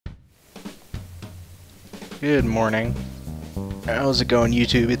Good morning. How's it going,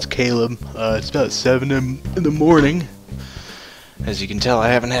 YouTube? It's Caleb. It's about 7 in the morning. As you can tell, I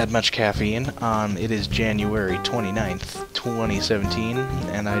haven't had much caffeine. It is January 29th, 2017,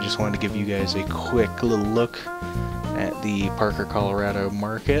 and I just wanted to give you guys a quick little look at the Parker, Colorado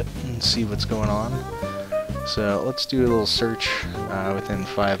market and see what's going on. So let's do a little search within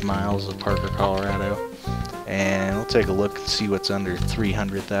 5 miles of Parker, Colorado, and we'll take a look and see what's under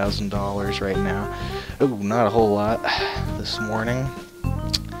 $300,000 right now. Oh, not a whole lot this morning.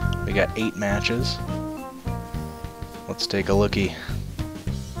 We got 8 matches. Let's take a looky.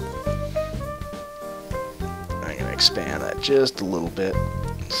 I'm gonna expand that just a little bit.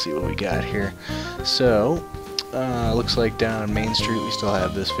 Let's see what we got here. So, looks like down on Main Street we still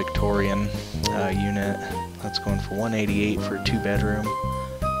have this Victorian unit. That's going for $188 for a 2-bedroom.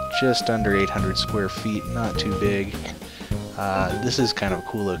 Just under 800 square feet, not too big. This is kind of a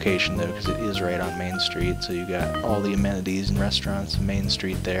cool location though, because it is right on Main Street, so you got all the amenities and restaurants on Main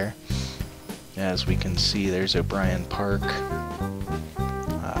Street there. As we can see, there's O'Brien Park.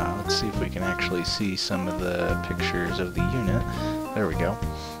 Let's see if we can actually see some of the pictures of the unit. There we go.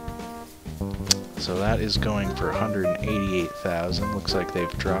 So that is going for $188,000. Looks like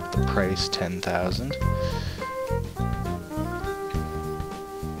they've dropped the price $10,000.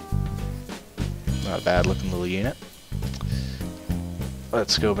 Not a bad looking little unit.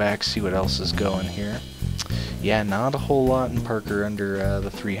 Let's go back, see what else is going here. Yeah, not a whole lot in Parker under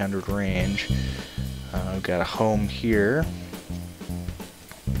the 300 range. We've got a home here.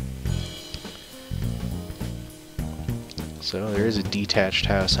 So there is a detached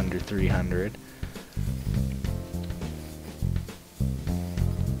house under 300.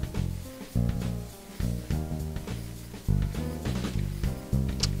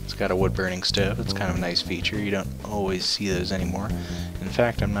 It's got a wood burning stove. It's kind of a nice feature. You don't always see those anymore. In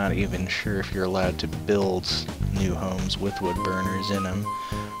fact, I'm not even sure if you're allowed to build new homes with wood burners in them.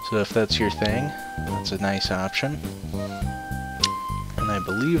 So if that's your thing, that's a nice option. And I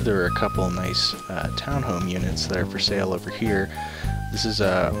believe there are a couple nice townhome units that are for sale over here. This is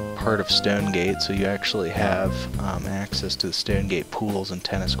a part of Stonegate, so you actually have access to the Stonegate pools and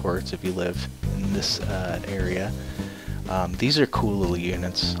tennis courts if you live in this area. These are cool little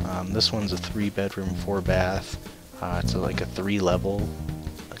units. This one's a 3-bedroom, 4-bath. It's like a 3-level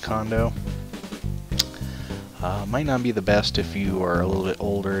condo. Might not be the best if you are a little bit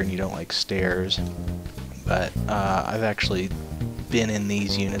older and you don't like stairs, but I've actually been in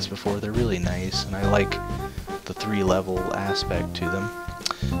these units before. They're really nice, and I like the 3-level aspect to them.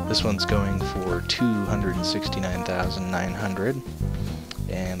 This one's going for $269,900,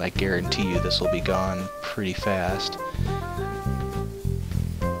 and I guarantee you this will be gone pretty fast.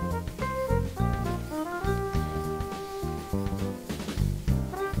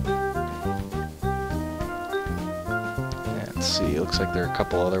 Let's see, it looks like there are a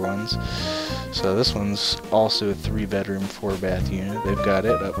couple other ones. So this one's also a 3-bedroom, 4-bath unit. They've got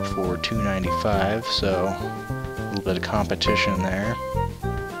it up for $295, so a little bit of competition there.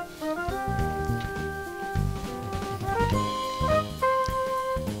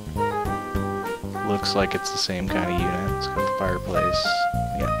 Looks like it's the same kind of unit. It's got the fireplace,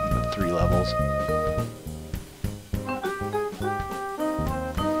 yeah, the 3 levels.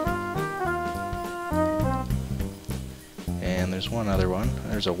 And there's one other one.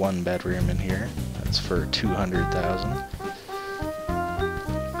 There's a 1-bedroom in here. That's for $200,000.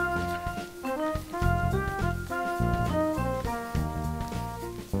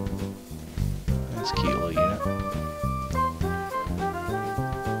 That's a cute little unit.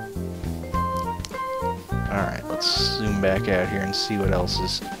 Alright, let's zoom back out here and see what else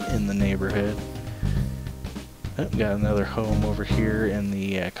is in the neighborhood. Oh, we got another home over here in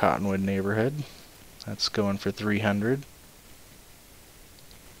the Cottonwood neighborhood. That's going for $300,000.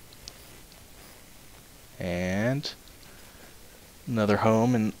 And another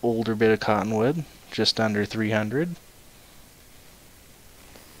home, an older bit of Cottonwood, just under $300,000.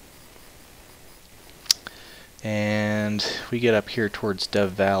 And we get up here towards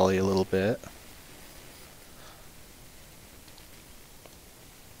Dove Valley a little bit.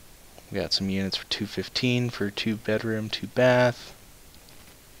 We got some units for $215,000 for a 2-bedroom, 2-bath.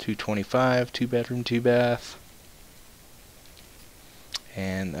 $225,000, 2-bedroom, 2-bath.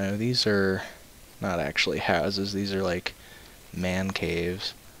 And these are not actually houses, these are like man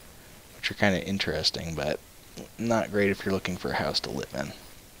caves, which are kind of interesting, but not great if you're looking for a house to live in.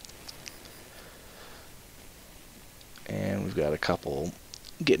 And we've got a couple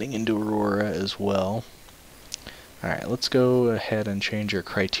getting into Aurora as well. Alright, let's go ahead and change our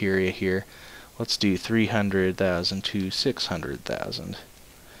criteria here. Let's do $300,000 to $600,000.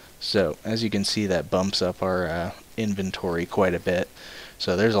 So as you can see, that bumps up our inventory quite a bit.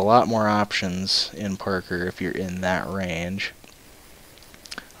 So there's a lot more options in Parker if you're in that range.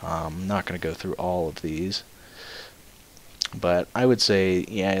 I'm not going to go through all of these, but I would say,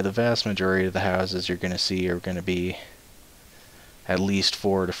 yeah, the vast majority of the houses you're going to see are going to be at least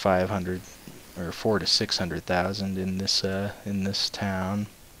 400 to 500 or 400 to 600,000 in this town.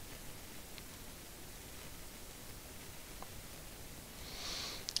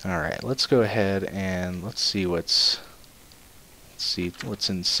 All right, let's go ahead and let's see what's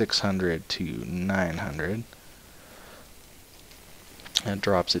in 600 to 900. That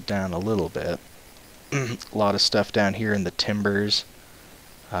drops it down a little bit. A lot of stuff down here in the Timbers.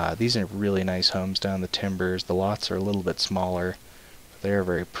 These are really nice homes down the Timbers. The lots are a little bit smaller, but they are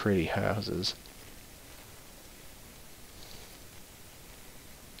very pretty houses.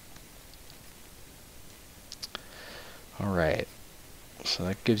 Alright, so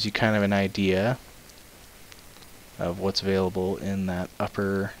that gives you kind of an idea of what's available in that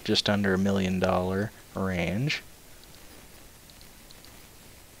upper, just under $1 million range.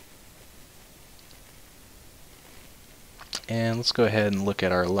 And let's go ahead and look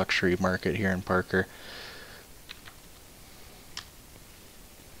at our luxury market here in Parker.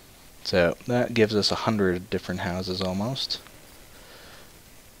 So that gives us 100 different houses almost.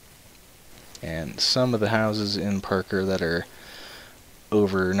 And some of the houses in Parker that are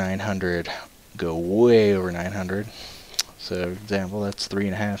over 900 go way over 900. So, for example, that's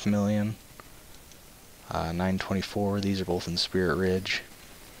 $3.5 million. 924. These are both in Spirit Ridge,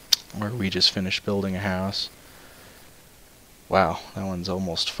 where we just finished building a house. Wow, that one's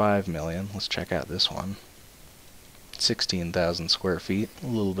almost $5 million. Let's check out this one. 16,000 square feet. A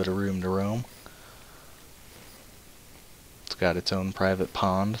little bit of room to roam. It's got its own private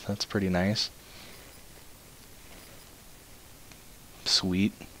pond. That's pretty nice.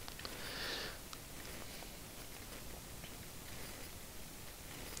 Sweet.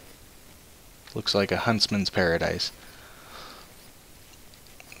 Looks like a huntsman's paradise.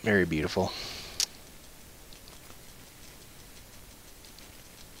 Very beautiful.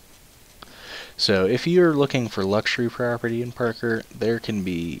 So if you're looking for luxury property in Parker,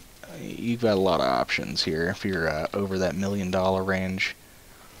 you've got a lot of options here if you're over that $1 million range.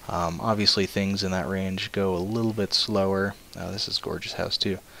 Obviously things in that range go a little bit slower. This is a gorgeous house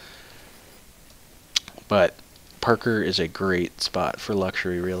too. But Parker is a great spot for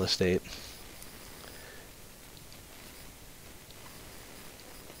luxury real estate.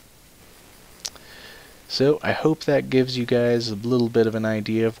 So I hope that gives you guys a little bit of an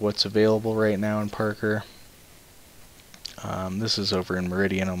idea of what's available right now in Parker. This is over in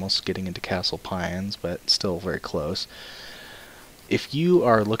Meridian, almost getting into Castle Pines, but still very close. If you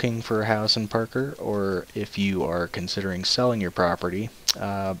are looking for a house in Parker, or if you are considering selling your property,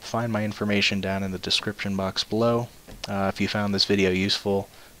 find my information down in the description box below. If you found this video useful,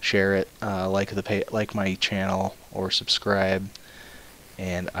 share it, like my channel, or subscribe,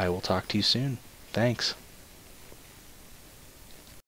 and I will talk to you soon. Thanks.